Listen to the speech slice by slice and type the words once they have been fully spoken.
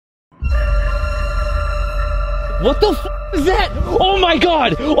What the f is that? Oh my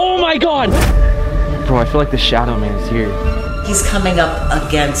god! Oh my god! Bro, I feel like the Shadow Man is here. He's coming up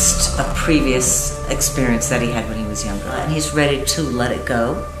against a previous experience that he had when he was younger, and he's ready to let it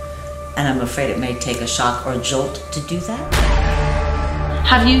go. And I'm afraid it may take a shock or a jolt to do that.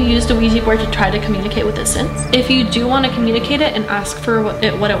 Have you used a Ouija board to try to communicate with it since? If you do want to communicate it and ask for what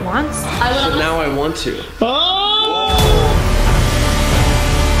it wants, So now I want to. Oh!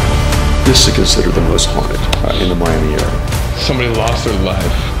 This is considered the most haunted in the Miami area. Somebody lost their life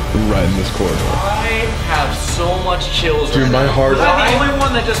right in this corridor. I have so much chills. Dude, my heart. I'm the only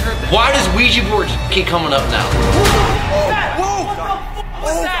one that just heard that. Why does Ouija board keep coming up now?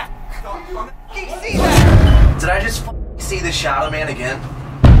 What's that? Did I just see the Shadow Man again?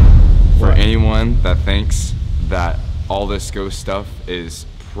 For anyone that thinks that all this ghost stuff is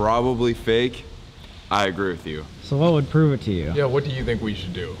probably fake, I agree with you. So what would prove it to you? Yeah, what do you think we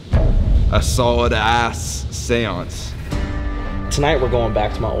should do? A solid ass seance. Tonight we're going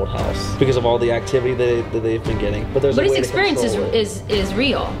back to my old house because of all the activity that they've been getting. But there's his experience is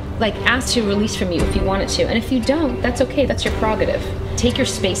real. Like, ask to release from you if you want it to. And if you don't, that's okay. That's your prerogative. Take your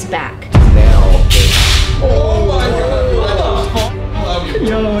space back. Oh my god!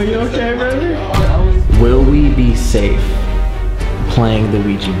 Yo, you okay, brother? Will we be safe playing the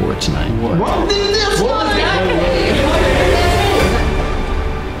Ouija board tonight?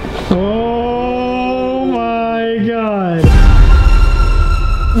 Oh my god.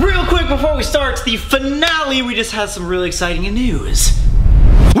 Real quick before we start the finale, we just had some really exciting news.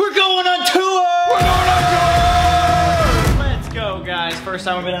 We're going on tour! Let's go, guys. First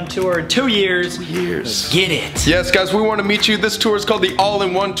time we've been on tour in 2 years. 2 years. Get it. Yes, guys, we want to meet you. This tour is called the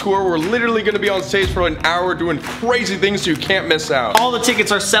All-in-One Tour. We're literally going to be on stage for an hour doing crazy things so you can't miss out. All the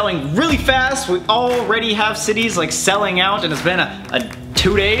tickets are selling really fast. We already have cities like selling out, and it's been a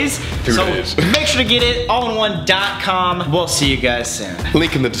 2 days. 2 days. Make sure to get it, allinone.com. We'll see you guys soon.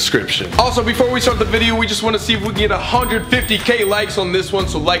 Link in the description. Also, before we start the video, we just want to see if we can get 150K likes on this one,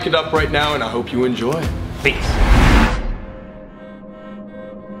 so like it up right now, and I hope you enjoy. Peace.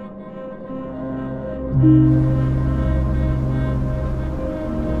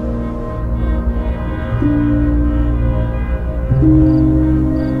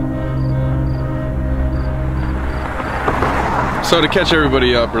 So to catch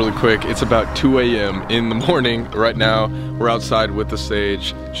everybody up really quick, it's about 2 a.m. in the morning. Right now, we're outside with the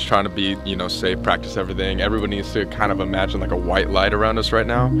stage, just trying to be, you know, safe, practice everything. Everyone needs to kind of imagine like a white light around us right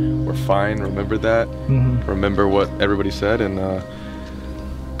now. We're fine, remember that. Remember what everybody said, and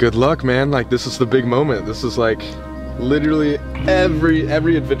good luck, man. Like, this is the big moment. This is like, literally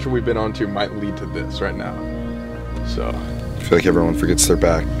every adventure we've been on to might lead to this right now. So. I feel like everyone forgets their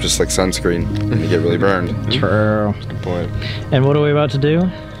back, just like sunscreen, and they get really burned. True. That's a good point. And what are we about to do,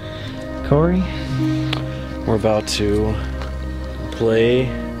 Corey? We're about to play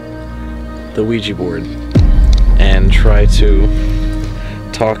the Ouija board and try to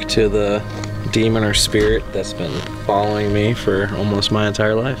talk to the demon or spirit that's been following me for almost my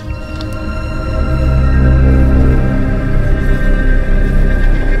entire life.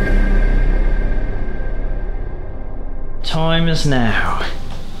 Time is now.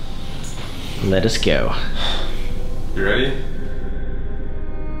 Let us go. You ready?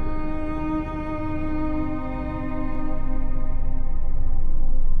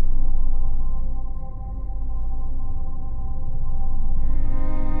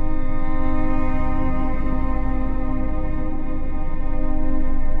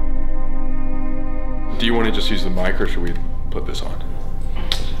 Do you want to just use the mic, or should we put this on?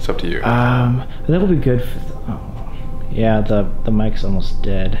 It's up to you. That would be good for yeah, the mic's almost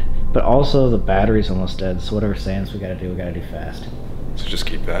dead. But also the battery's almost dead, so whatever seance we gotta do fast. So just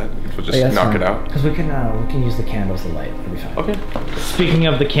keep that. We'll just knock it out. Because we can use the candles to light. It'll be fine. Okay. Speaking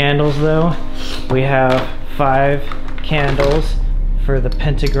of the candles though, we have 5 candles for the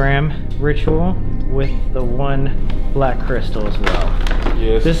pentagram ritual with the 1 black crystal as well.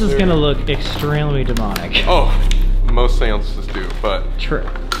 Yes. This is gonna look extremely demonic. Oh, most seances do, but true.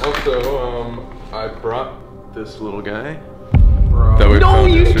 Also, I brought this little guy. No,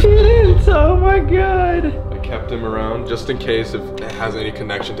 you didn't! Oh my god! I kept him around just in case if it has any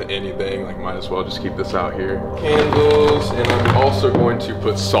connection to anything. Like, might as well just keep this out here. Candles, and I'm also going to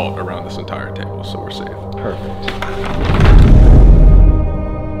put salt around this entire table so we're safe. Perfect.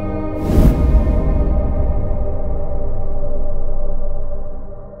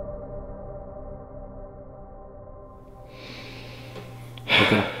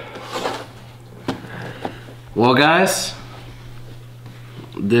 Well, guys,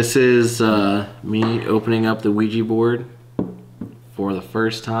 this is me opening up the Ouija board for the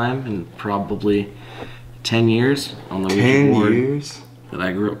first time in probably 10 years on the Ouija 10 board years? that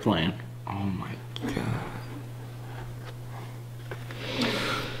I grew up playing. Oh my god.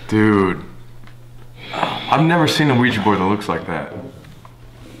 Dude. I've never seen a Ouija board that looks like that.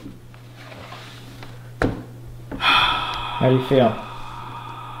 How do you feel?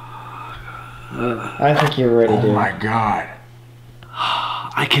 I think you're ready, dude. Oh my god.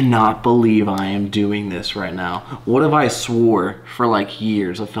 I cannot believe I am doing this right now. What if I swore for like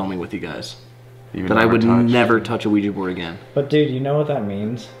years of filming with you guys that I would never touch a Ouija board again? But dude, you know what that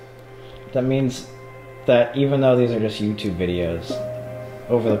means? That means that even though these are just YouTube videos,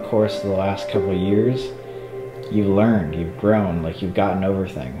 over the course of the last couple of years, you've learned, you've grown, like you've gotten over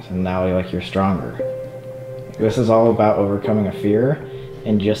things, and now like you're stronger. This is all about overcoming a fear,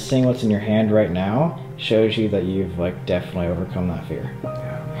 and just seeing what's in your hand right now shows you that you've like definitely overcome that fear.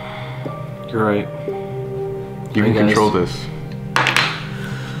 You're right. You can control this.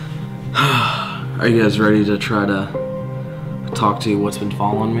 Are you guys ready to try to talk to what's been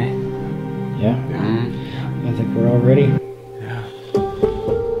following me? Yeah. I think we're all ready. Yeah.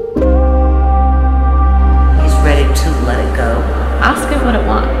 He's ready to let it go. Ask it what it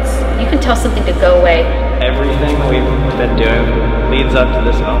wants. You can tell something to go away. Everything we've been doing leads up to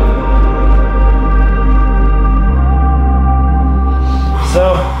this moment.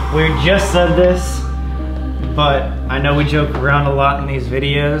 So, we just said this, but I know we joke around a lot in these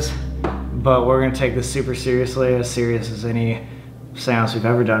videos, but we're gonna take this super seriously, as serious as any seance we've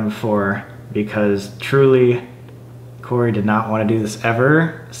ever done before, because truly, Corey did not want to do this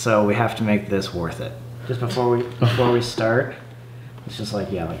ever, so we have to make this worth it. Just before we start, it's just like,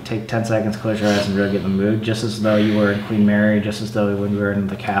 yeah, like take 10 seconds, close your eyes and really get in the mood, just as though you were in Queen Mary, just as though when we were in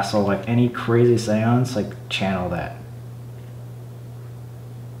the castle, like any crazy seance, like channel that.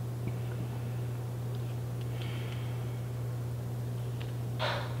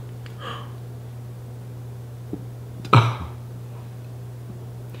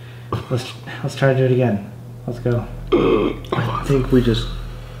 Let's try to do it again. Let's go. I think we just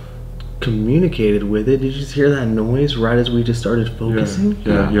communicated with it. Did you just hear that noise right as we just started focusing?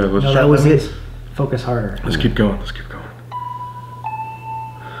 Yeah. Let's No, that was it. Focus harder. Let's keep going. Let's keep going.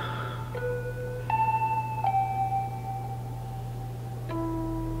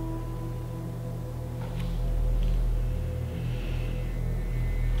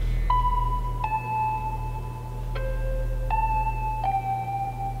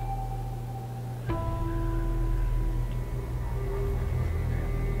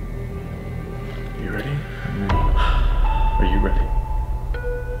 You ready? I'm ready. Are you ready?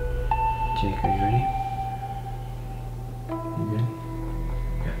 Jake, are you ready? You good?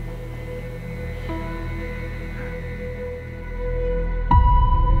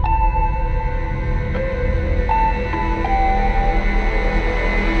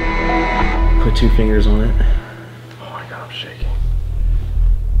 Put 2 fingers on it. Oh my god, I'm shaking.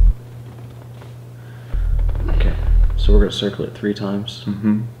 Okay, so we're gonna circle it 3 times.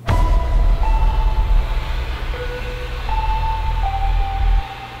 Mm-hmm.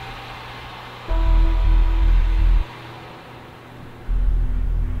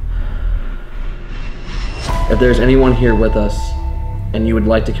 If there's anyone here with us and you would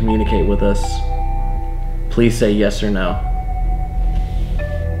like to communicate with us, please say yes or no.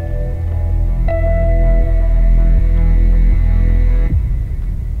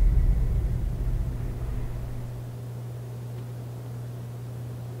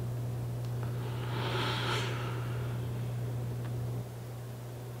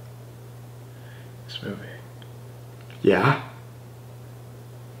 This movie. Yeah?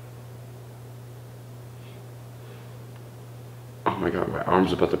 Oh my god, my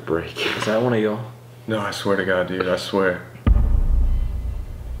arm's about to break. Is that one of y'all? No, I swear to God, dude, I swear.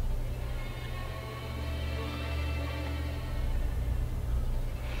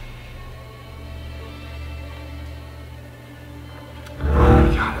 Oh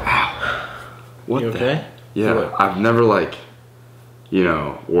my god, ow. What You the okay? heck? Yeah, I've never like, you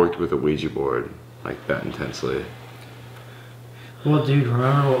know, worked with a Ouija board like that intensely. Well, dude,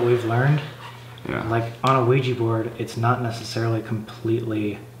 remember what we've learned? Yeah. Like on a Ouija board, it's not necessarily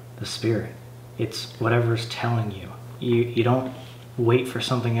completely the spirit. It's whatever's telling you. You don't wait for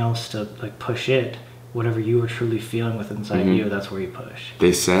something else to like push it. Whatever you are truly feeling with inside you, that's where you push.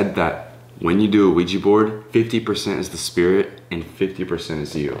 They said that when you do a Ouija board, 50% is the spirit and 50%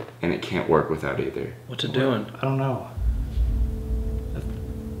 is you. And it can't work without either. What's it doing? I don't know.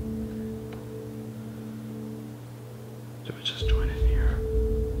 Did we just join in here?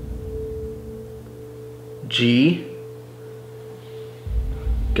 G?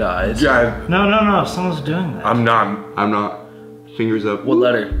 Guys. Yeah, No, someone's doing that. I'm not. Fingers up. What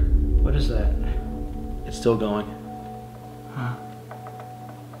letter? What is that? It's still going. Huh.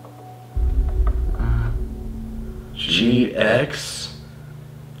 GX.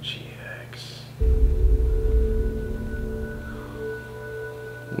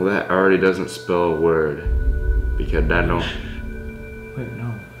 Well, that already doesn't spell a word. Because that don't... Wait,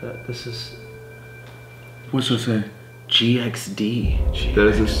 no. This is... What's it say? GXD. That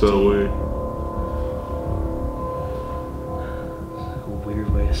doesn't spell a word. a weird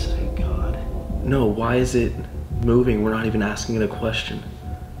way to say God. No, why is it moving? We're not even asking it a question.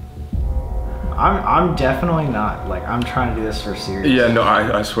 I'm definitely not. Like, I'm trying to do this for serious. Yeah, no,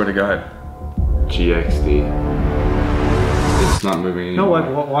 I swear to God. GXD. It's not moving anymore.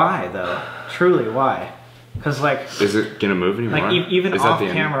 No, like, why though? Truly, why? Because like... Is it gonna move anymore? Like, even is off that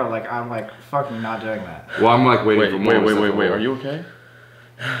the camera, like, I'm like, fucking not doing that. Well, I'm like waiting for more. Wait, are you okay?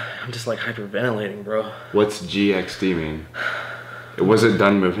 I'm just like hyperventilating, bro. What's GXD mean? Was it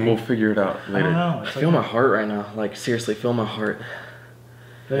done moving? We'll figure it out later. I don't know. I feel my heart right now. Like, seriously, feel my heart.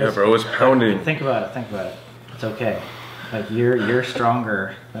 Yeah, bro, it's pounding. Think about it. Think about it. It's okay. Like, you're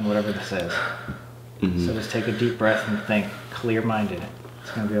stronger than whatever this is. Mm-hmm. So just take a deep breath and think, clear-minded.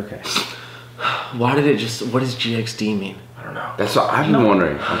 It's gonna be okay. Why did it just? What does GXD mean? I don't know. That's what I've been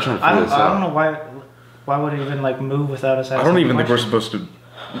wondering. I'm trying to figure this out. I don't know why would it even like move without us asking? I don't even think we're supposed to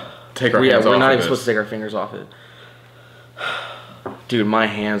take our hands off. We're not of even this. supposed to take our fingers off it. Dude, my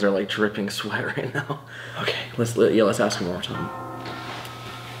hands are like dripping sweat right now. Okay, let's ask him one more time.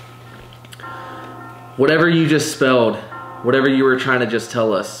 Whatever you just spelled, whatever you were trying to just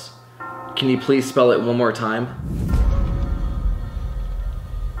tell us, can you please spell it one more time?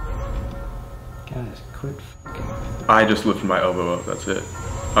 Guys, quit fucking. I just lifted my elbow up, that's it.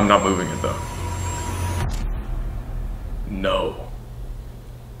 I'm not moving it though. No.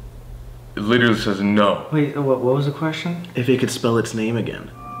 It literally says no. Wait, what was the question? If it could spell its name again.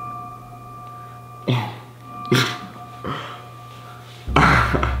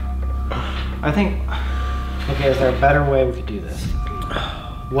 I think, okay, is there a better way we could do this?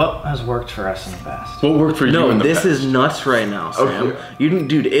 What has worked for us in the past? What worked for you in the past? No, this is nuts right now, Sam. Okay.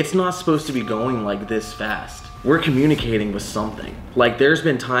 Dude, it's not supposed to be going like this fast. We're communicating with something. Like, there's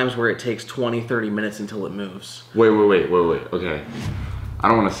been times where it takes 20, 30 minutes until it moves. Wait. Okay. I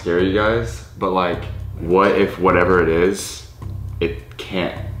don't want to scare you guys, but like, what if whatever it is, it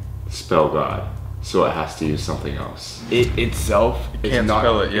can't spell God, so it has to use something else? It itself is can't not,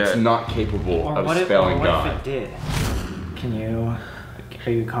 spell it yet. It's not capable Or of what if, spelling what God. if it did?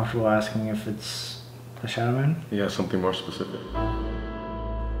 Are you comfortable asking if it's the Shadow Man? Yeah, something more specific.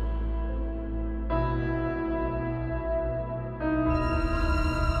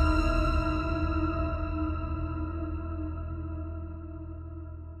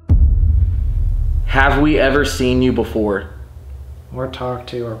 Have we ever seen you before? Or talked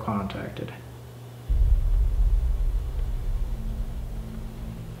to or contacted?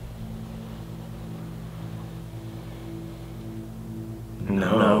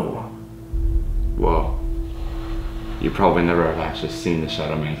 No. Well, you probably never have actually seen the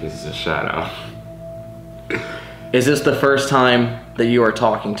Shadow Man because it's a shadow. Is this the first time that you are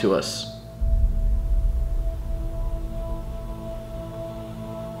talking to us?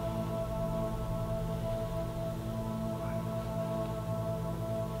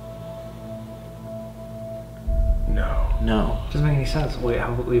 No. Doesn't make any sense. Wait,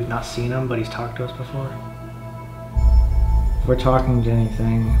 we've not seen him, but he's talked to us before? If we're talking to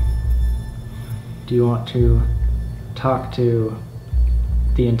anything, do you want to talk to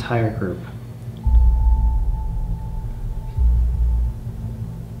the entire group?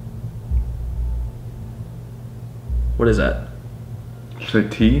 What is that? Say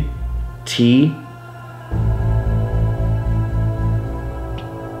T? T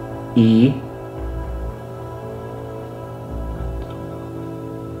E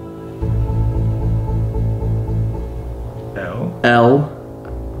L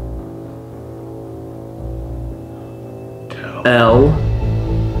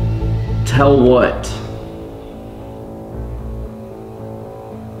Tell what?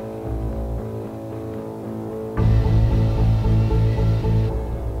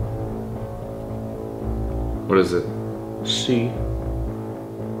 What is it? C.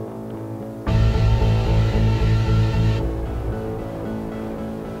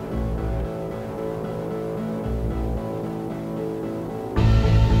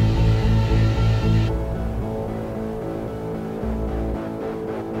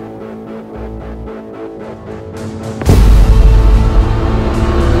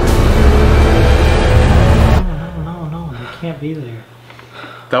 Can't be there.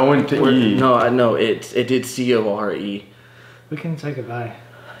 That went to E. No, it did C-O-R-E. We can say goodbye.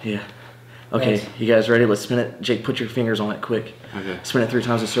 Yeah. Okay, Yes. you guys ready? Let's spin it. Jake, put your fingers on it quick. Okay. Spin it 3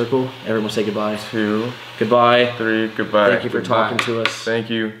 times in a circle. Everyone say goodbye. 2, Goodbye. 3, goodbye. Thank you for talking to us. Thank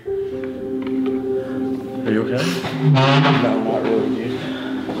you. Are you okay? No, not really, dude.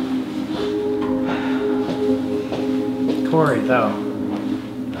 Corey, though,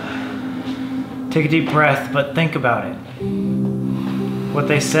 take a deep breath, but think about it. What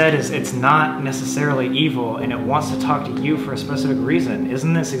they said is it's not necessarily evil and it wants to talk to you for a specific reason.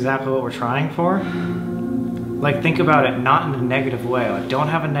 Isn't this exactly what we're trying for? Like, think about it not in a negative way. Like, don't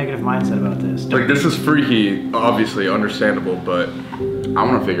have a negative mindset about this. Like, this is freaky, obviously, understandable, but I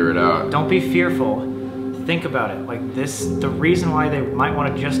want to figure it out. Don't be fearful. Think about it. Like, this, the reason why they might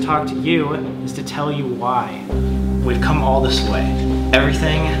want to just talk to you is to tell you why. We've come all this way.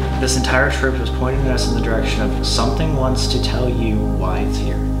 Everything, this entire trip was pointing us in the direction of something wants to tell you why it's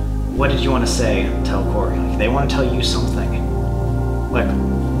here. What did you want to say? Tell Corey. Like, they want to tell you something. Like,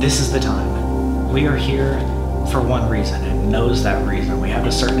 this is the time. We are here for one reason and knows that reason. We have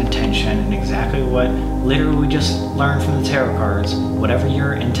a certain intention and exactly what literally we just learned from the tarot cards. Whatever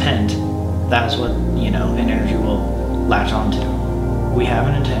your intent, that is what, you know, an energy will latch onto. We have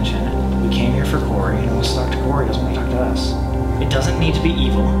an intention. We came here for Corey and wants to talk to Corey, doesn't want to talk to us. It doesn't need to be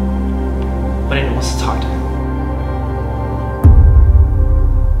evil, but it wants to talk to him.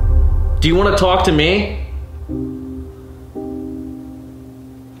 Do you want to talk to me?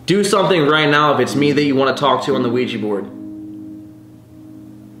 Do something right now if it's me that you want to talk to on the Ouija board.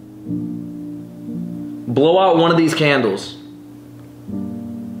 Blow out one of these candles.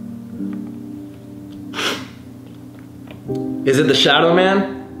 Is it the Shadow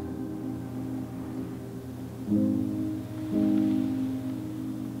Man?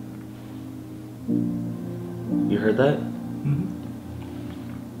 You heard that?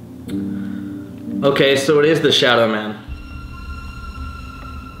 Mm-hmm. Okay, so it is the Shadow Man.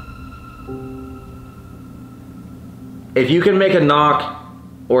 If you can make a knock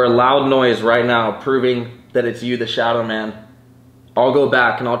or a loud noise right now proving that it's you, the Shadow Man, I'll go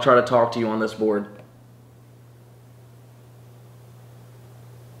back and I'll try to talk to you on this board.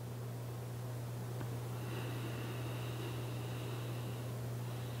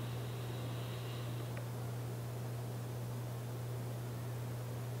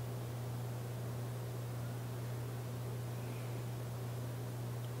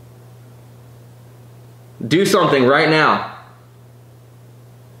 Do something right now.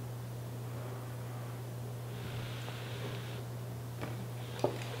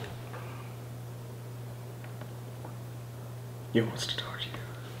 He wants to talk to you.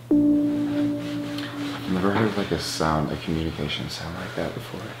 I've never heard like a sound, a communication sound like that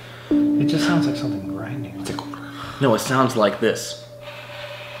before. It just sounds like something grinding. It's like, no, it sounds like this.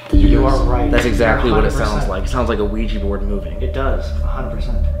 you are right. That's exactly You're what it 100%. sounds like. It sounds like a Ouija board moving. It does,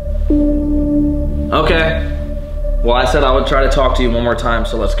 100%. Okay. Well, I said I would try to talk to you one more time,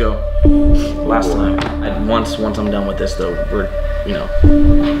 so let's go. Last time. Once I'm done with this, though, we're, you know,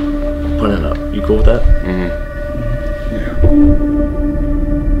 putting it up. You cool with that? Mm-hmm. Yeah.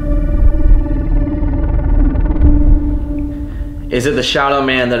 Is it the Shadow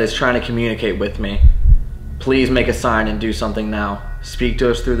Man that is trying to communicate with me? Please make a sign and do something now. Speak to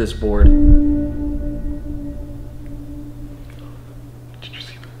us through this board. did you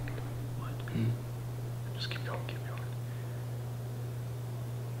see that? What? Just keep going, keep going.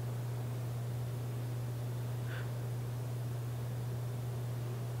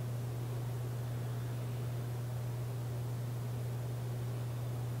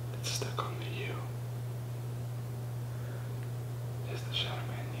 It's stuck on the U. Is the Shadow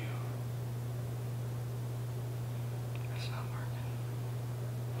Man you? It's not working.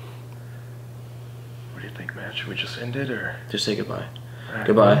 What do you think, man? Should we just end it or? Just say goodbye. Alright.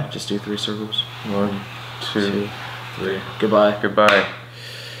 Goodbye. Just do 3 circles. 1, 2, 3. Goodbye. Goodbye.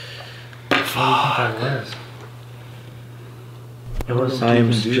 Fuck. It was.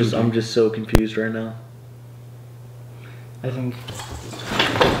 I'm just so confused right now. I think.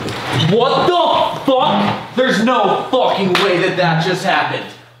 What the fuck? There's no fucking way that that just happened.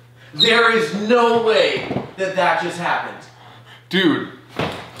 There is no way that that just happened. Dude.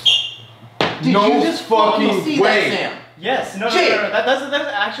 Did No you just fucking see way. that, Sam? Yes, no, Jake! no. That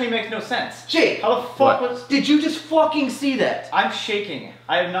actually makes no sense. Jake! How the fuck was? Did you just fucking see that? I'm shaking.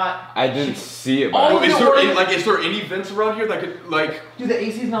 I have not. I didn't see it, Oh, but Is there any, is there any vents around here that could like Dude, the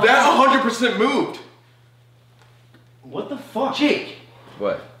AC's not that 100% moved? What the fuck? Jake!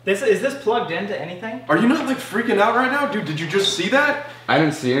 what? Is this plugged into anything? Are you not like freaking out right now, dude? Did you just see that? I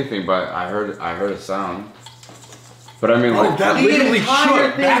didn't see anything, but I heard a sound. But I mean, Oh, like, that The literally entire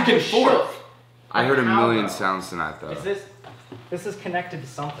shook thing back and just forth. shook. I heard a How million though? sounds tonight, though. Is this? This is connected to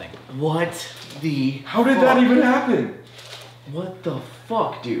something. What the How did that even happen? What the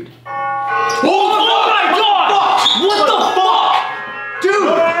fuck, dude? Oh my god! What the fuck? Dude!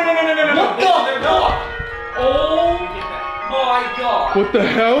 No. What the fuck? Oh my god! What the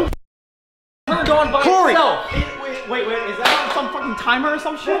hell? Turned on by Corey! itself. Wait, is that on some fucking timer or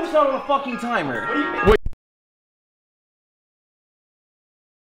some shit? It's not on a fucking timer. What do you mean? Wait.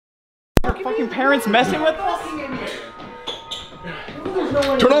 Your fucking parents messing with us?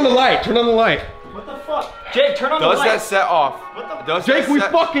 Turn on the light. Turn on the light. What the fuck? Jake, turn on the light. Does that set off? What the Does Jake, that we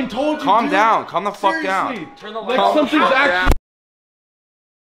set... fucking told you. Calm dude. down. Calm the fuck down. Seriously. Turn the Like light. something's Calm actually. down.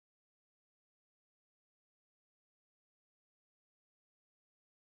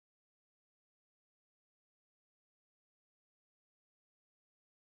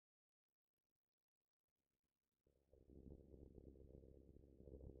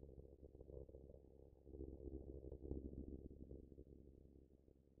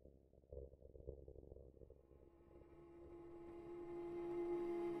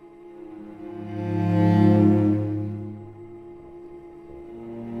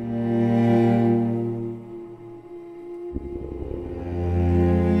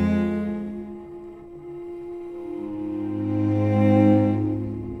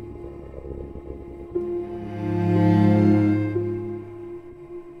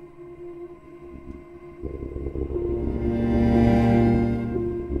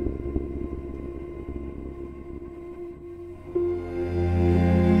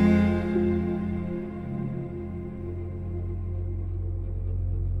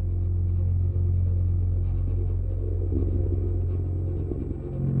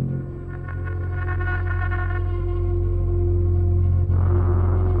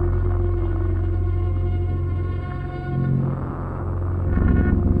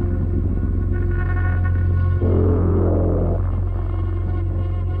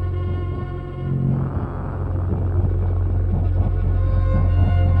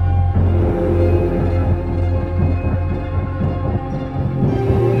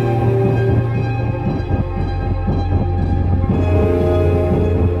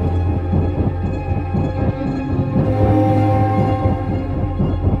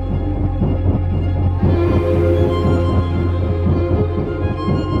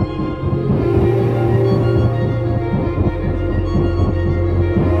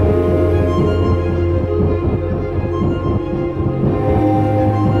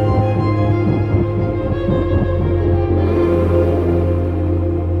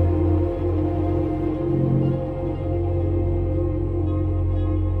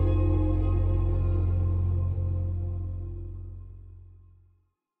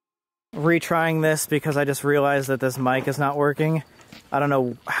 Retrying this because I just realized that this mic is not working. I don't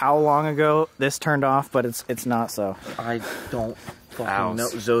know how long ago this turned off, but it's not so. I don't fucking know.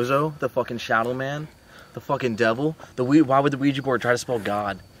 Zozo, the fucking shadow man, the fucking devil. Why would the Ouija board try to spell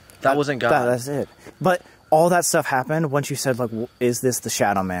God? That wasn't God. That's it. But all that stuff happened once you said, like, is this the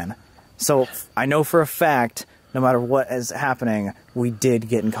shadow man? So I know for a fact, no matter what is happening, we did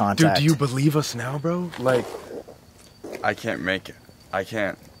get in contact. Dude, do you believe us now, bro? Like, I can't make it. I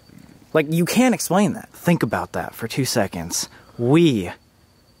can't. Like, you can't explain that. Think about that for 2 seconds. We,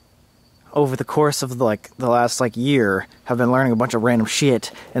 over the course of the last year, have been learning a bunch of random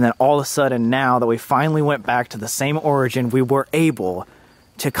shit, and then all of a sudden, now that we finally went back to the same origin, we were able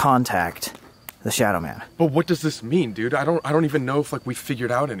to contact the Shadow Man. But what does this mean, dude? I don't even know if we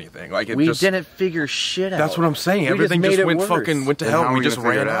figured out anything. We didn't figure shit out. That's what I'm saying. Everything just went to hell, and we just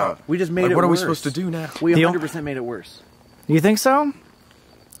ran out. We just made it worse. What are we supposed to do now? We 100% made it worse. You think so?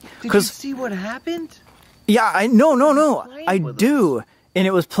 Did you see what happened? Yeah, no. I do. And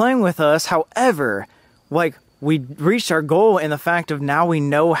it was playing with us. However, we reached our goal in the fact of now we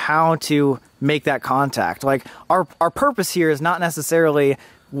know how to make that contact. Our purpose here is not necessarily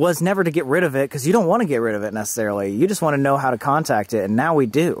was never to get rid of it, because you don't want to get rid of it necessarily. You just want to know how to contact it, and now we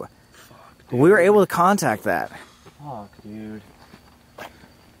do. Fuck, dude. We were able to contact that. Fuck, dude.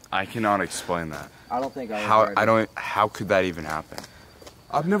 I cannot explain that. I don't think How could that even happen?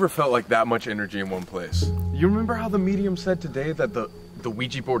 I've never felt like that much energy in one place. You remember how the medium said today that the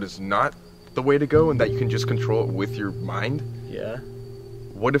Ouija board is not the way to go and that you can just control it with your mind? Yeah.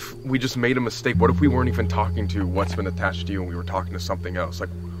 What if we just made a mistake? What if we weren't even talking to what's been attached to you and we were talking to something else?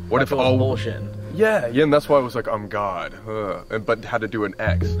 What if all bullshit? Yeah, and that's why I was like, I'm God, but had to do an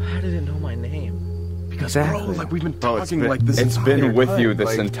X. How did it know my name? Because, bro, like, we've been talking like this. It's been with you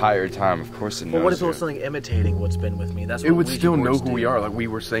this entire time. Of course it knows. Well, what if it was something imitating what's been with me? That's what it would still know who we are. Like, we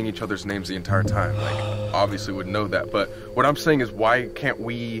were saying each other's names the entire time. Like, obviously would know that. But what I'm saying is, why can't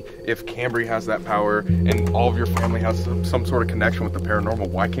we, if Cambry has that power and all of your family has some sort of connection with the paranormal,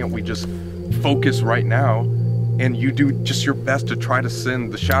 why can't we just focus right now and you do just your best to try to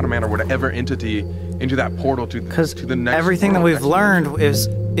send the Shadow Man or whatever entity into that portal to the next everything that we've learned is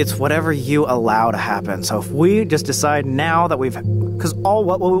it's whatever you allow to happen. So if we just decide now that we've, because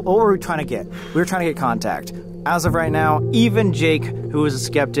what were we trying to get? We were trying to get contact. As of right now, even Jake, who is a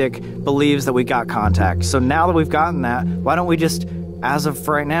skeptic, believes that we got contact. So now that we've gotten that, why don't we just, as of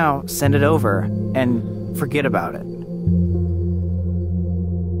right now, send it over and forget about it?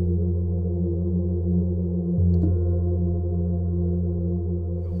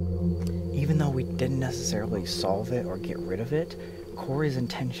 Even though we didn't necessarily solve it or get rid of it, Corey's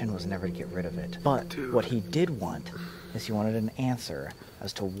intention was never to get rid of it. But what he did want is he wanted an answer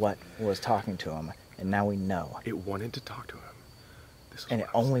as to what was talking to him, and now we know. It wanted to talk to him. And it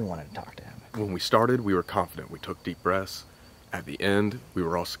only wanted to talk to him. When we started, we were confident. We took deep breaths. At the end, we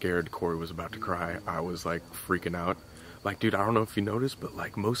were all scared. Corey was about to cry. I was like freaking out. Like, dude, I don't know if you noticed, but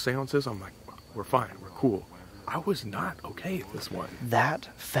like most seances, I'm like, we're fine, we're cool. I was not okay with this one. That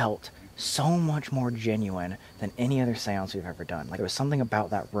felt so much more genuine than any other seance we've ever done. Like, there was something about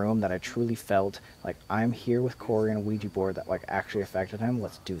that room that I truly felt like I'm here with Corey on a Ouija board that like actually affected him.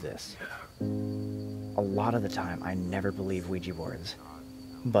 Let's do this. A lot of the time, I never believe Ouija boards.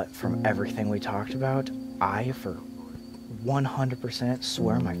 But from everything we talked about, I, for 100%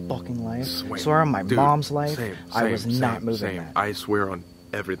 swear on my fucking life, swear on my mom's life, I was not moving that. I swear on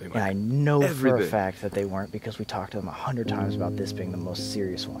everything. And I know for a fact that they weren't, because we talked to them 100 times about this being the most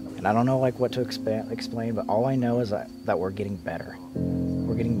serious one. And I don't know like what to explain, but all I know is that we're getting better.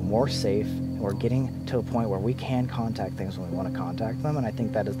 We're getting more safe, and we're getting to a point where we can contact things when we want to contact them, and I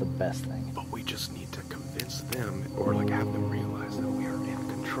think that is the best thing. But we just need to convince them, or like have them realize that we are in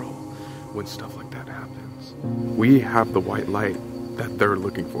control when stuff like that happens. We have the white light that they're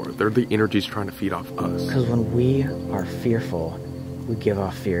looking for. They're the energies trying to feed off us. Because when we are fearful, we give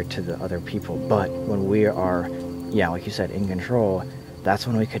off fear to the other people. But when we are, yeah, like you said, in control, that's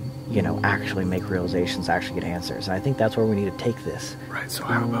when we could, you know, actually make realizations, actually get answers. And I think that's where we need to take this. Right, so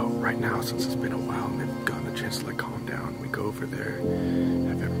how about right now, since it's been a while and they've gotten a chance to like calm down, we go over there,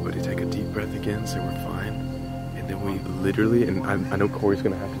 have everybody take a deep breath again, say we're fine, and then we literally, and I know Corey's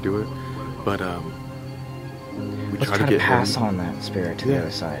gonna have to do it, but we Let's try to pass on that spirit to the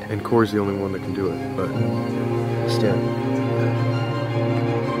other side. And Corey's the only one that can do it, but let's do it.